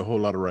 It'd be a whole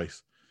lot of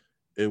rice.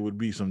 It would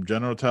be some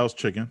General Tso's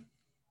chicken,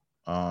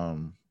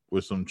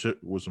 with some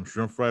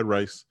shrimp fried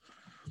rice.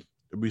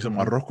 It'd be some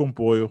arroz con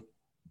pollo,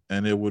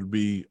 and it would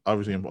be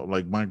obviously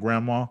like my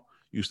grandma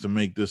used to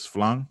make this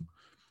flan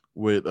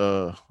with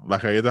la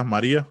galletas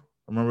Maria.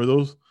 Remember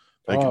those?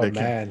 Like,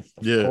 man,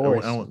 yeah, of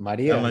course.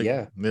 Maria, and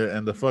yeah,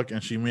 and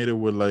and she made it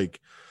with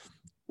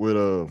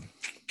with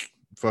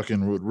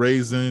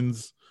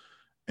raisins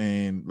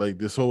and like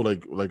this whole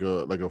like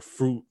a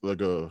fruit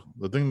the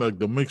thing like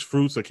the mixed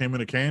fruits that came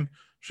in a can.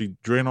 She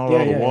drained all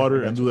the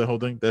water and do that whole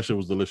thing. That shit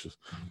was delicious.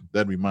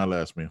 That'd be my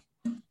last meal.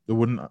 It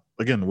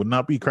would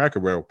not be Cracker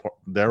Barrel,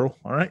 Darrel.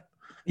 All right.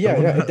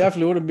 It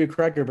definitely wouldn't be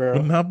Cracker Barrel.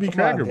 Would not be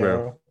Cracker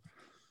Barrel.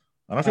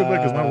 And I feel bad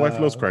because my wife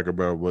loves Cracker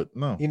Barrel, but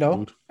no,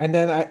 dude. And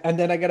then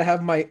I gotta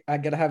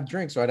have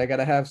drinks, right? I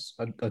gotta have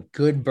a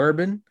good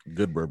bourbon.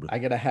 Good bourbon. I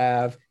gotta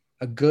have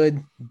a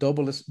good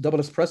double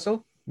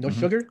espresso, no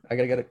sugar. I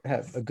gotta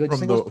have a good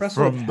single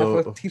espresso with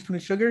half a teaspoon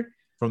of sugar.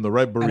 From the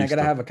right barista. And I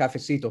gotta have a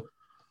cafecito.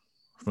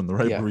 From the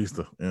right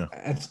barista,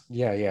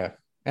 yeah. Yeah.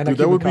 And dude,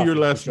 that would be your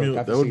last meal.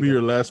 Cafecito. That would be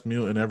your last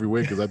meal in every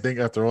way, because I think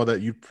after all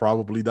that, you'd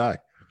probably die.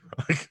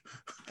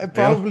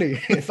 Probably.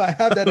 If I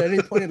have that at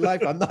any point in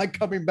life, I'm not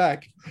coming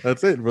back.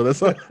 That's it, bro. That's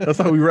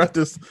how we wrap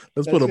this.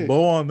 Let's put a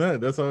bow on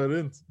that. That's how it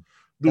ends.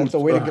 Dude, that's the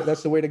way to go.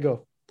 That's the way to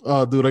go.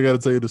 Oh, dude, I gotta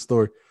tell you the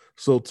story.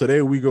 So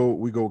today we go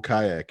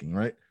kayaking,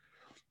 right?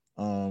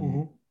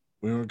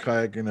 We went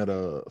kayaking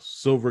at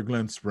Silver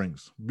Glen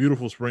Springs.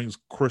 Beautiful springs,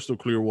 crystal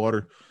clear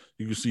water.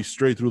 You can see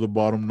straight through the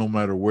bottom no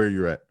matter where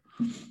you're at.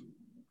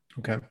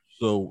 Okay.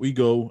 So we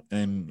go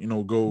and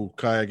go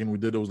kayaking. We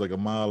did it was like a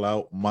mile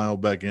out, mile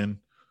back in.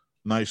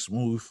 Nice,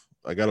 smooth.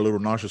 I got a little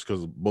nauseous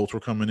because boats were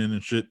coming in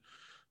and shit.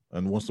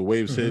 And once the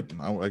waves hit,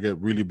 I get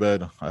really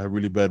bad. I have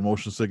really bad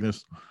motion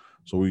sickness.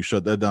 So we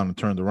shut that down and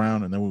turned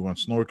around, and then we went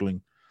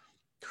snorkeling.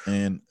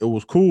 And it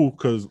was cool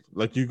because,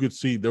 like, you could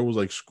see there was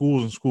like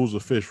schools and schools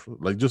of fish,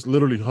 like just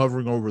literally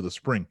hovering over the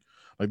spring.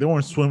 Like they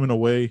weren't swimming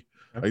away.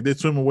 Like they'd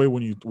swim away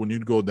when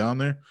you'd go down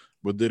there,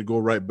 but they'd go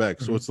right back.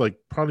 So it's like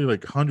probably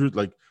like 200,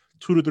 like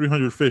 200 to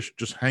 300 fish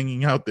just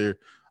hanging out there.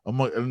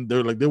 And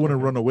they're like they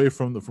wouldn't run away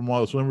from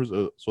all the swimmers.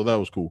 So that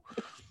was cool.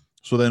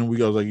 So then I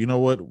was like, you know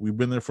what? We've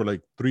been there for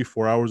like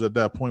 3-4 hours at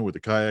that point with the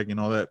kayak and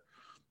all that.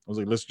 I was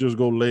like, let's just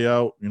go lay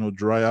out,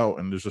 dry out,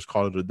 and let's just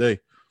call it a day.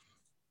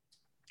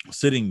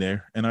 Sitting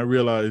there, and I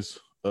realized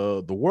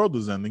the world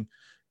is ending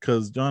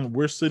because, John,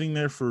 we're sitting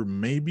there for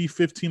maybe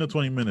 15 or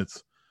 20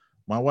 minutes.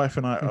 My wife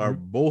and I are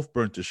both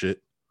burnt to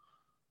shit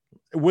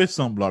with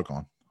sunblock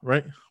on,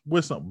 right?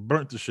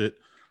 Burnt to shit.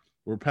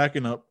 We're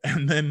packing up,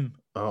 and then,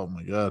 oh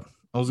my God.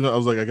 I was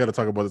like, I got to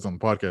talk about this on the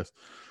podcast.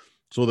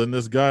 So then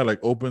this guy like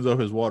opens up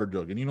his water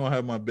jug, and I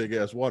have my big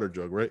ass water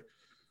jug, right?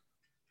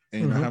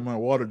 And I have my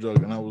water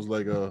jug, and I was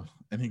like,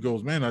 and he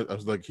goes, man, I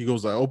was like, I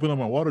opened up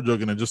my water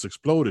jug, and it just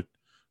exploded.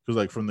 Because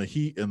like from the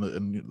heat and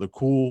the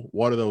cool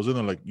water that was in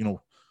there, like,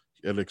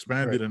 it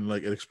expanded and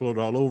like it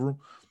exploded all over him.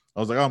 I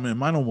was like, oh man,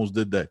 mine almost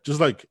did that. Just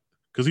like,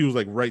 because he was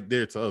like right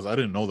there to us. I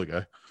didn't know the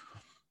guy.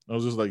 I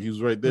was just like, he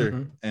was right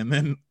there. And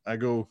then I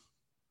go,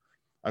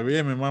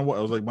 yeah, man, I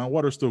was like, my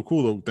water's still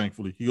cool though,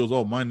 thankfully. He goes,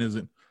 oh, mine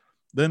isn't.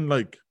 Then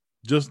like,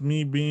 just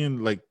me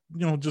being like,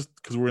 just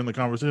because we're in the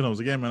conversation, I was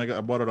like, yeah, man,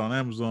 I bought it on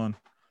Amazon.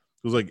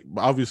 It was like,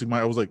 obviously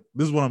I was like,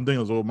 this is what I'm thinking.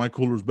 I was like, oh, my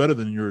cooler's better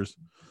than yours.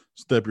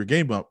 Step your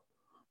game up.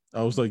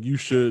 I was like, you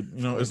should,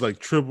 it's like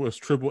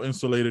triple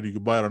insulated. You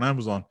could buy it on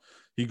Amazon.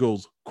 He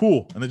goes,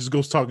 cool. And it just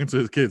goes talking to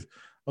his kids.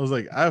 I was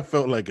like, I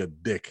felt like a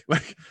dick.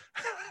 Like,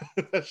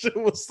 that shit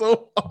was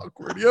so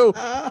awkward. Yo,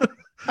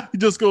 he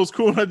just goes,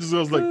 cool. And I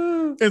was like,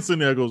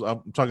 instantly,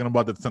 I'm talking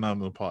about that tonight on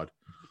the pod.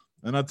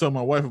 And I tell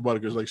my wife about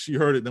it because like she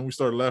heard it. Then we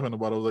started laughing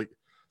about it. I was like,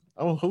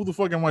 oh, who the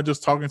fuck am I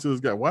just talking to this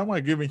guy? Why am I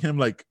giving him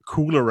like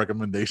cooler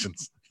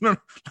recommendations?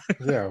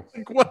 Yeah.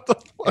 Like, what the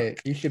fuck? Hey,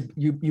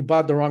 you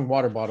bought the wrong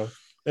water bottle.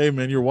 Hey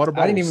man, your water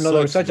bottle. I didn't even know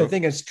there was such a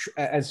thing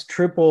as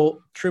triple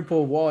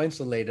wall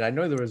insulated. I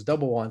know there was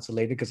double wall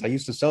insulated because I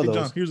used to sell those.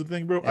 John, here's the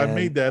thing, bro. I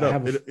made that up. I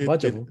have a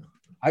bunch of them.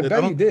 I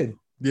bet you did.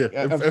 Yeah,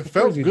 it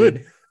felt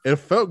good. It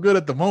felt good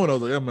at the moment. I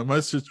was like, yeah, man, my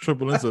shit's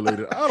triple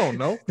insulated. I don't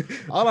know.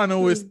 All I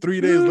know is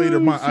 3 days later,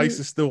 my ice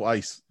is still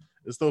ice.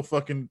 It's still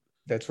fucking.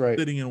 That's right.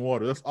 Sitting in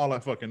water. That's all I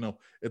fucking know.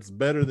 It's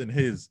better than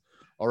his.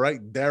 All right,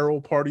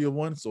 Darrel, party of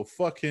one. So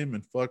fuck him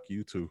and fuck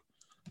you too.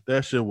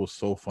 That shit was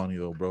so funny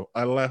though, bro.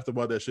 I laughed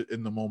about that shit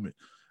in the moment.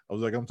 I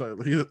was like,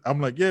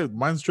 I'm like, yeah,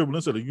 mine's triple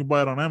insert. You can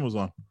buy it on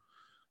Amazon.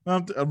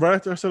 Right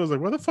after I said, I was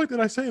like, why the fuck did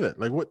I say that?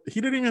 Like, what?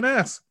 He didn't even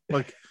ask.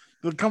 Like,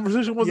 the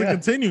conversation wasn't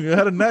continuing. It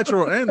had a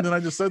natural end, and I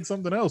just said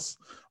something else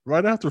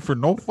right after for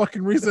no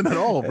fucking reason at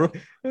all, bro.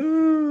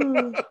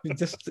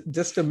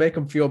 just to make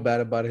him feel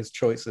bad about his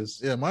choices.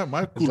 Yeah,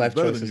 my his life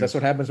choices. That's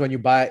what happens when you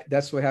buy.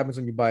 That's what happens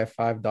when you buy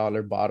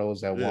 $5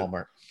 bottles at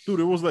Walmart. Dude,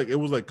 it was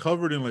like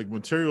covered in like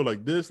material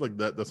like this, like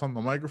that's on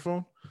the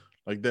microphone,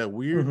 like that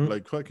weird,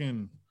 like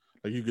fucking,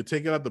 like you could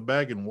take it out the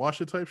bag and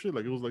wash it type shit.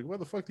 Like it was like, why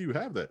the fuck do you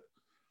have that?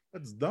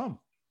 That's dumb.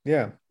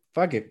 Yeah,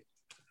 fuck it.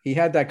 He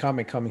had that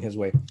comment coming his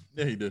way.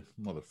 Yeah, he did,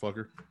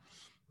 motherfucker.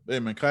 Hey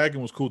man, kayaking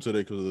was cool today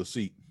because of the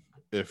seat.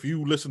 If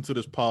you listen to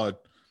this pod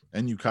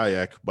and you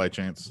kayak by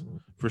chance,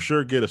 for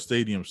sure get a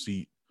stadium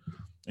seat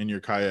in your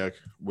kayak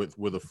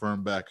with a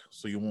firm back,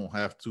 so you won't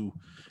have to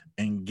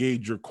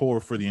engage your core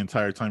for the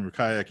entire time you're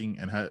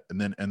kayaking and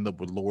then end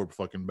up with lower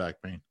fucking back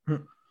pain,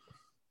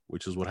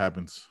 which is what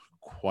happens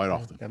quite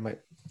often.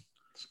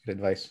 That's good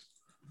advice.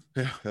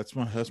 Yeah, that's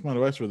my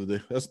advice for the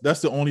day. That's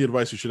the only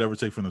advice you should ever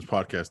take from this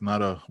podcast.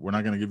 We're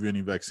not going to give you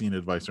any vaccine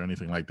advice or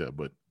anything like that,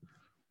 but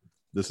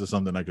this is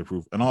something I could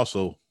prove. And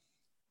also,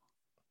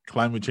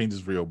 climate change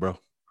is real, bro.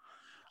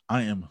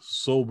 I am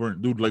so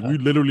burnt, dude. Like we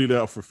literally did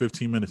out for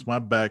 15 minutes. My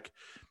back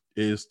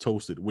is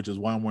toasted, which is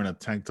why I'm wearing a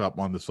tank top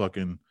on this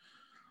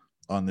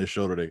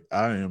show today.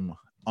 I am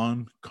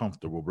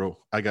uncomfortable, bro.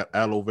 I got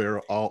aloe vera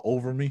all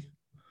over me.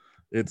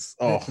 It's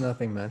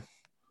nothing, man.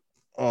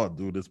 Oh,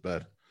 dude, it's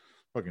bad.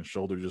 Fucking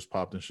shoulder just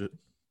popped and shit.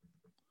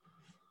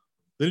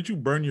 Didn't you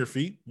burn your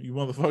feet, you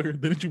motherfucker?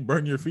 Didn't you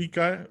burn your feet,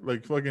 Kai?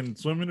 Like fucking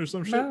swimming or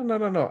some shit?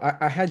 No.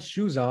 I had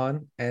shoes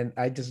on and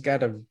I just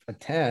got a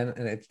tan,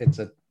 and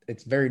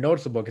it's very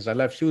noticeable because I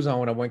left shoes on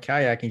when I went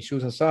kayaking,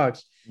 shoes and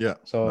socks. Yeah.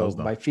 So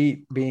my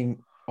feet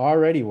being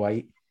already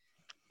white,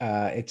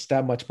 it's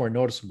that much more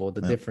noticeable, the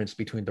difference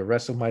between the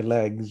rest of my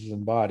legs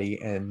and body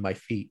and my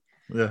feet.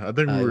 Yeah, I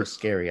think it was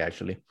scary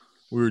actually.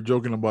 We were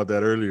joking about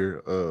that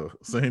earlier,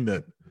 saying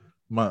that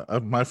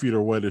my feet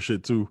are white as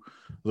shit too.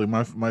 Like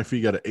my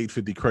feet got an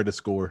 850 credit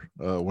score.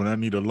 When I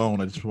need a loan,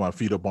 I just put my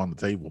feet up on the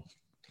table.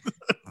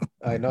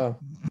 I know.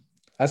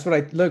 That's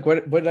what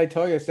what did I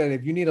tell you? I said,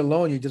 if you need a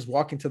loan, you just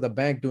walk into the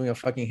bank doing a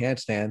fucking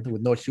handstand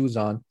with no shoes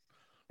on.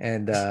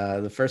 And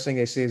the first thing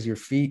they say is your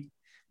feet.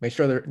 Make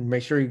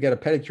sure you get a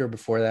pedicure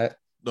before that.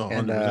 No,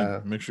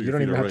 100%. Make sure you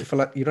don't even have to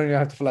fill out. You don't even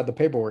have to fill out the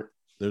paperwork.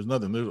 There's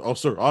nothing.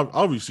 Sir,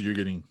 obviously you're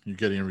getting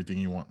everything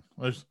you want.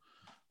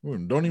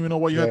 Don't even know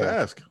what you have to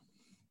ask.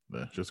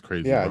 That's just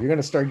crazy. Yeah, bro. You're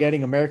gonna start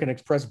getting American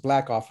Express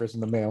black offers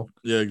in the mail.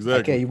 Yeah,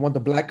 exactly. Okay, you want the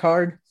black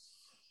card?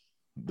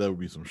 That would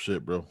be some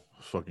shit, bro.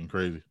 It's fucking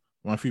crazy.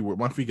 My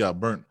feet got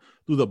burnt.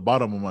 Through the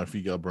bottom of my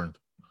feet got burnt.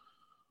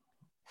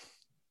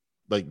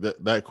 Like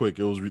that quick.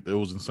 It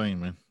was insane,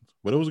 man.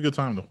 But it was a good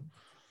time though.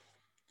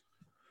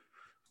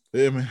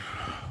 Yeah, man.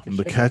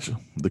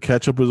 The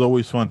catch up is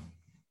always fun.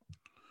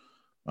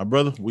 My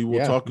brother, we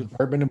will talk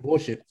bourbon and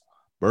bullshit.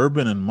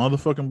 Bourbon and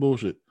motherfucking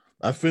bullshit.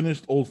 I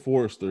finished Old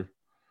Forester.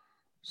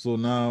 So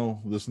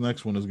now this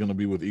next one is going to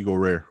be with Eagle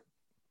Rare.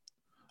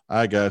 All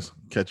right, guys.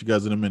 Catch you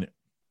guys in a minute.